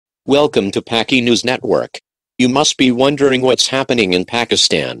Welcome to Paki News Network. You must be wondering what's happening in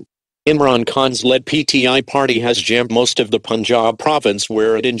Pakistan. Imran Khan's led PTI party has jammed most of the Punjab province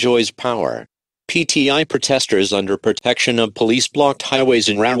where it enjoys power. PTI protesters under protection of police blocked highways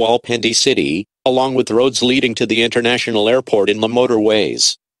in Rawalpindi city, along with roads leading to the international airport in the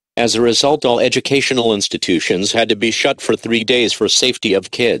motorways. As a result, all educational institutions had to be shut for 3 days for safety of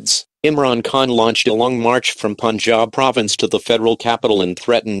kids. Imran Khan launched a long march from Punjab province to the federal capital and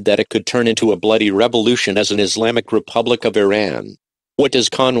threatened that it could turn into a bloody revolution as an Islamic Republic of Iran. What does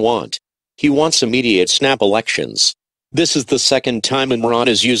Khan want? He wants immediate snap elections. This is the second time Imran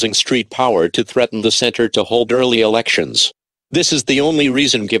is using street power to threaten the center to hold early elections. This is the only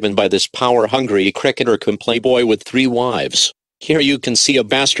reason given by this power-hungry cricketer cum playboy with 3 wives. Here you can see a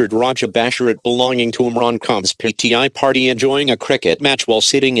bastard Raja Basharat belonging to Imran Khan's PTI party enjoying a cricket match while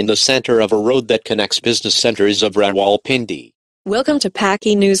sitting in the center of a road that connects business centers of Rawalpindi. Welcome to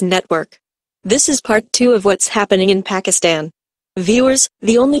Paki News Network. This is part 2 of what's happening in Pakistan. Viewers,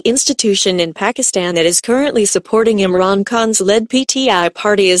 the only institution in Pakistan that is currently supporting Imran Khan's led PTI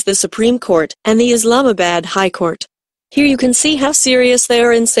party is the Supreme Court and the Islamabad High Court. Here you can see how serious they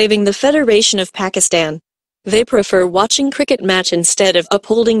are in saving the Federation of Pakistan. They prefer watching cricket match instead of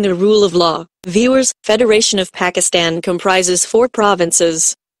upholding the rule of law. Viewers, Federation of Pakistan comprises 4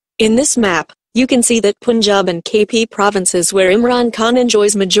 provinces. In this map, you can see that Punjab and KP provinces where Imran Khan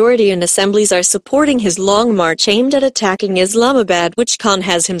enjoys majority in assemblies are supporting his long march aimed at attacking Islamabad, which Khan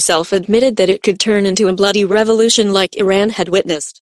has himself admitted that it could turn into a bloody revolution like Iran had witnessed.